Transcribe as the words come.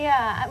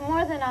Yeah,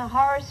 more than a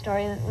horror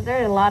story,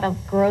 there are a lot of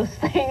gross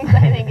things, I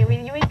think. I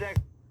mean, Is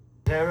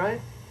that right?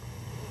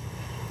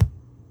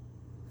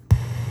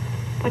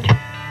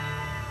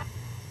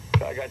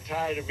 I got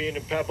tired of being a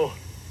pebble.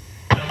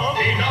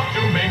 Enough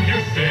to make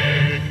you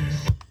sick.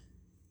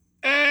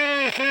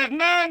 Hey,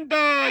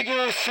 Fernando,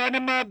 you son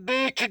of a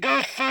bitch,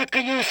 go fuck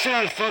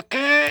yourself,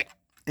 okay?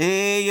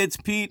 Hey, it's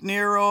Pete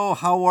Nero.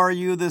 How are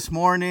you this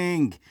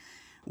morning?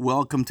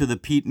 Welcome to the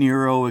Pete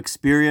Nero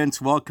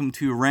Experience. Welcome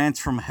to Rants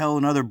from Hell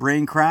and Other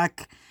Brain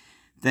Crack.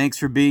 Thanks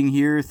for being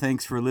here.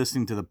 Thanks for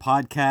listening to the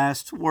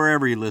podcast,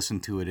 wherever you listen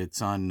to it. It's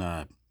on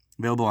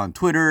available on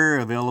Twitter,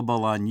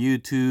 available on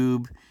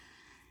YouTube.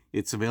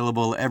 It's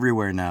available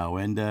everywhere now.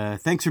 And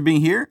thanks for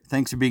being here.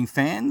 Thanks for being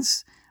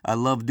fans. I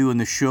love doing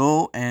the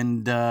show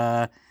and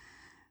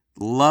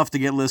love to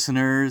get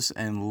listeners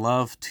and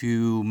love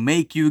to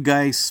make you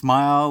guys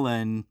smile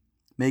and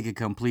make a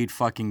complete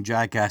fucking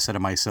jackass out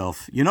of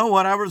myself. You know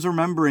what? I was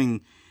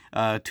remembering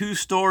two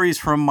stories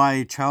from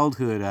my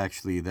childhood,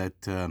 actually,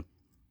 that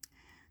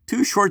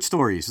two short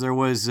stories. There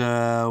was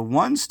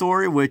one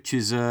story which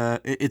is,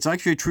 it's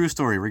actually a true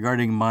story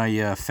regarding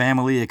my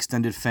family,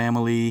 extended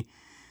family,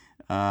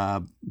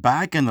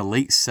 back in the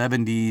late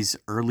 70s,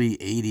 early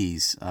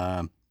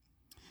 80s.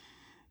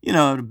 You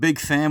know, a big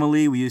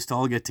family. We used to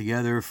all get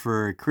together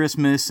for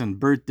Christmas and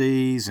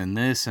birthdays and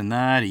this and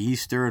that,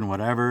 Easter and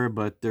whatever.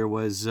 But there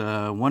was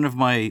one of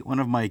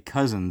my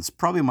cousins,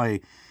 probably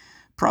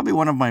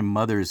one of my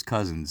mother's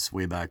cousins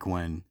way back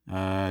when.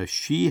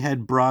 She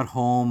had brought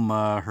home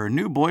her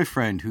new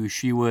boyfriend, who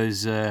she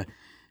was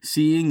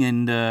seeing,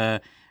 and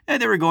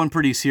they were going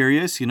pretty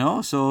serious, you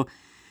know. So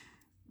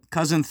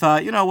cousin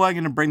thought, you know what, I'm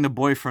going to bring the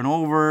boyfriend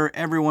over.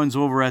 Everyone's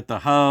over at the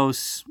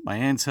house, my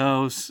aunt's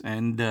house,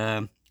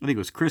 and I think it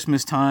was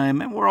Christmas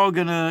time, and we're all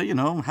going to, you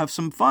know, have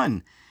some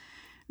fun.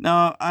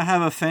 Now, I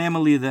have a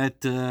family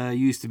that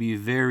used to be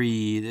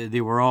they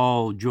were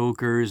all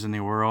jokers, and they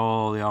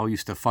all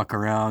used to fuck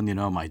around, you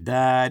know, my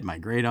dad, my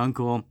great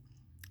uncle.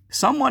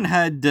 Someone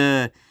had,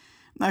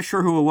 not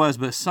sure who it was,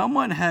 but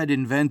someone had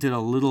invented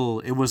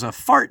it was a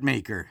fart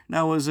maker.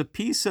 Now, it was a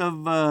piece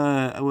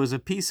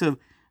of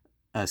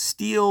a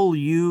steel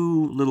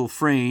U little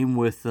frame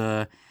with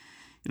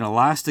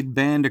elastic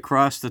band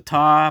across the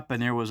top,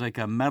 and there was like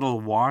a metal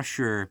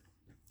washer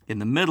in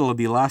the middle of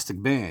the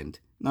elastic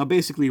band. Now,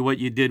 basically, what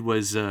you did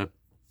was,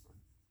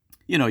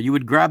 you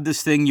would grab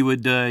this thing, you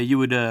would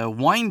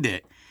wind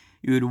it.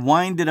 You would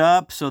wind it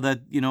up so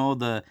that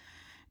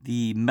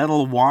the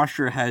metal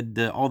washer had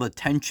all the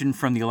tension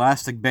from the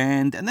elastic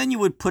band, and then you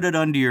would put it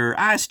under your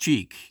ass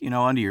cheek,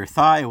 under your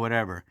thigh or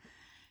whatever.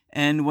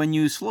 And when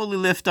you slowly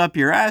lift up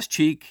your ass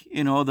cheek,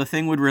 the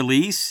thing would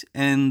release,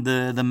 and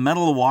the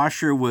metal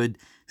washer would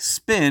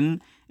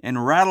spin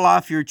and rattle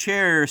off your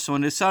chair. So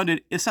it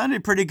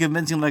sounded pretty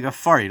convincing, like a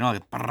fart,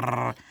 like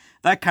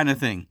that kind of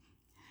thing.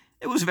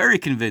 It was very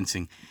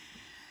convincing.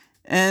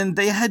 And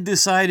they had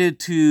decided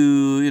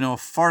to,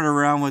 fart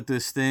around with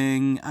this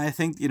thing. I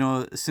think,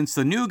 since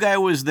the new guy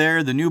was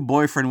there, the new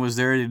boyfriend was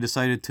there, they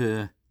decided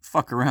to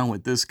fuck around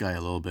with this guy a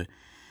little bit.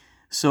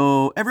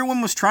 So everyone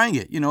was trying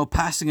it,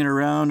 passing it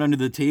around under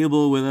the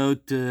table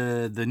without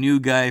the new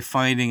guy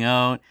finding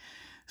out.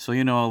 So,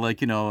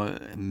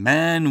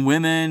 men,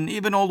 women,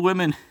 even old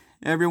women,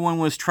 everyone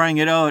was trying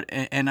it out.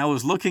 And I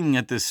was looking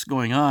at this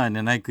going on,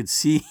 and I could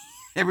see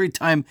every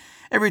time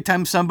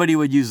somebody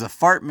would use a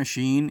fart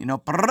machine, and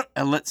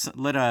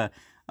let a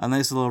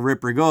nice little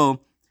ripper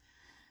go,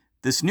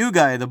 this new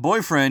guy, the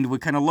boyfriend,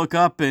 would kind of look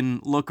up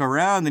and look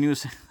around, and he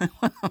was,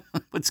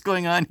 what's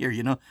going on here,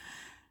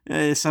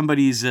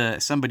 somebody's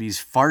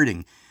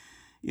farting,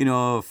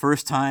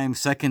 first time,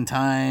 second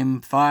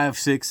time, 5,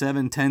 6,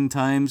 7, 10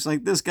 times.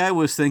 Like, this guy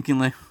was thinking,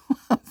 like,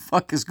 what the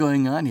fuck is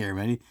going on here,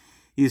 man?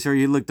 He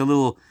looked a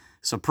little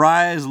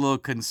surprised, a little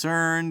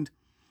concerned,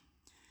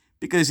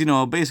 because,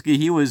 basically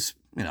he was,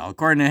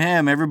 according to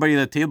him, everybody at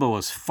the table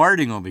was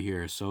farting over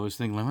here. So I was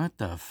thinking, like, what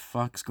the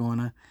fuck's going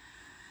on?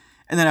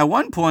 And then at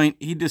one point,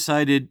 he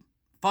decided,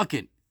 fuck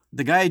it.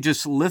 The guy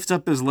just lifts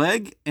up his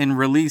leg and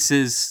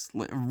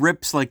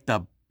rips like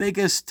the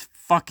biggest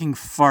fucking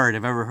fart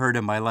I've ever heard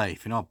in my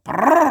life.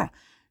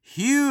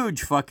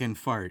 Huge fucking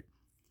fart.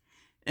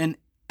 And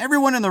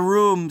everyone in the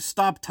room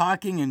stopped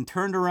talking and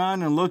turned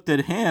around and looked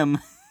at him.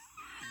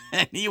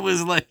 And he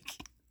was like,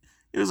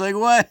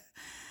 what?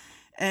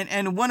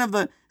 And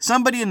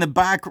somebody in the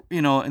back,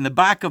 in the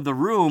back of the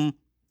room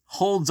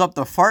holds up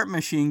the fart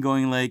machine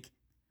going like,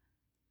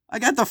 I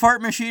got the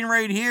fart machine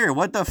right here.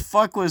 What the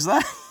fuck was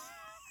that?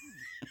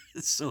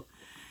 So,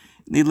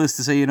 needless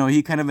to say,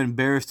 he kind of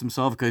embarrassed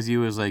himself because he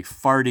was like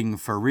farting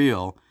for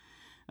real.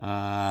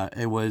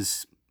 It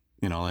was,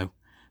 like,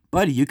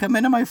 buddy, you come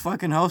into my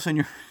fucking house and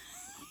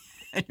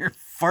you're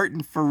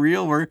farting for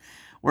real.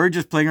 We're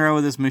just playing around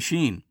with this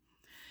machine.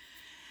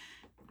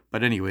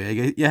 But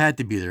anyway, you had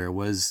to be there. It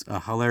was a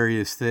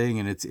hilarious thing,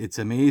 and it's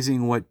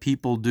amazing what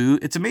people do.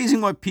 It's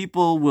amazing what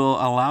people will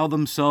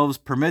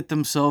permit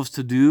themselves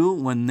to do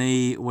when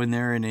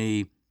they're in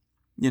a,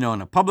 in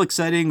a public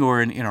setting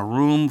or in a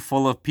room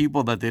full of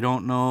people that they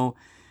don't know.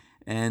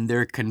 and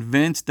they're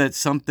convinced that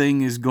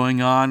something is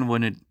going on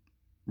when it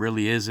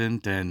really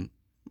isn't. And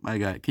my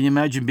God, can you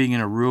imagine being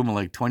in a room of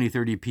like 20,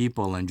 30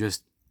 people and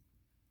just,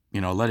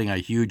 letting a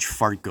huge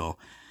fart go?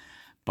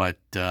 But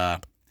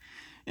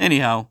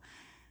anyhow,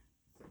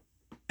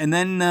 and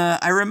then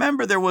I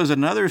remember there was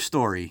another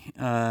story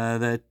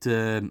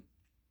another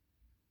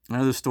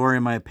story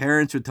my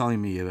parents were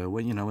telling me about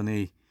when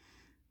they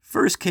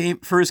first came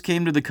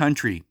to the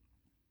country.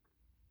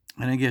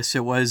 And I guess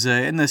it was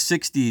in the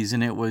 60s,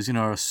 and it was,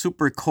 a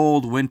super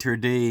cold winter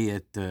day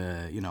at,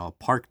 a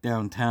park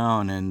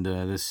downtown, and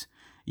this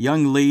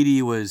young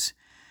lady was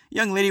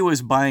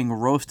buying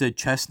roasted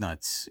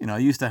chestnuts.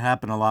 It used to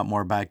happen a lot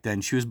more back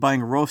then. She was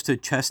buying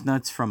roasted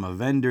chestnuts from a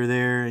vendor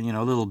there,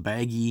 a little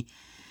baggie,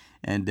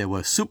 and it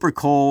was super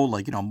cold,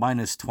 like,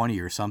 minus 20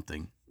 or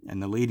something.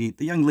 And the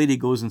young lady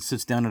goes and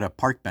sits down at a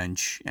park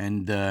bench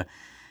and,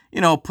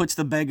 puts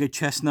the bag of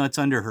chestnuts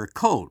under her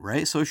coat,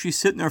 right? So she's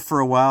sitting there for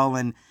a while,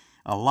 and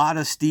a lot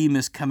of steam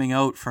is coming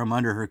out from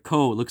under her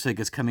coat. It looks like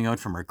it's coming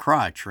out from her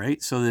crotch,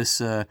 right? So this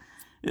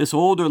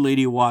older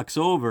lady walks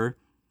over,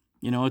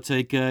 it's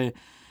like, and,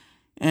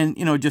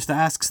 just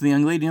asks the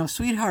young lady,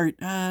 sweetheart,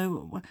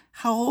 how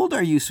old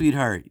are you,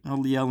 sweetheart?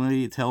 The young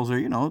lady tells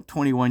her,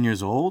 21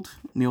 years old.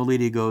 And the old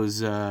lady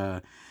goes,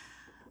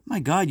 my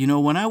God,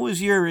 when I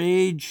was your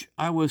age,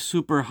 I was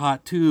super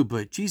hot too,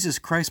 but Jesus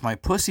Christ, my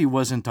pussy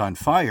wasn't on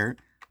fire.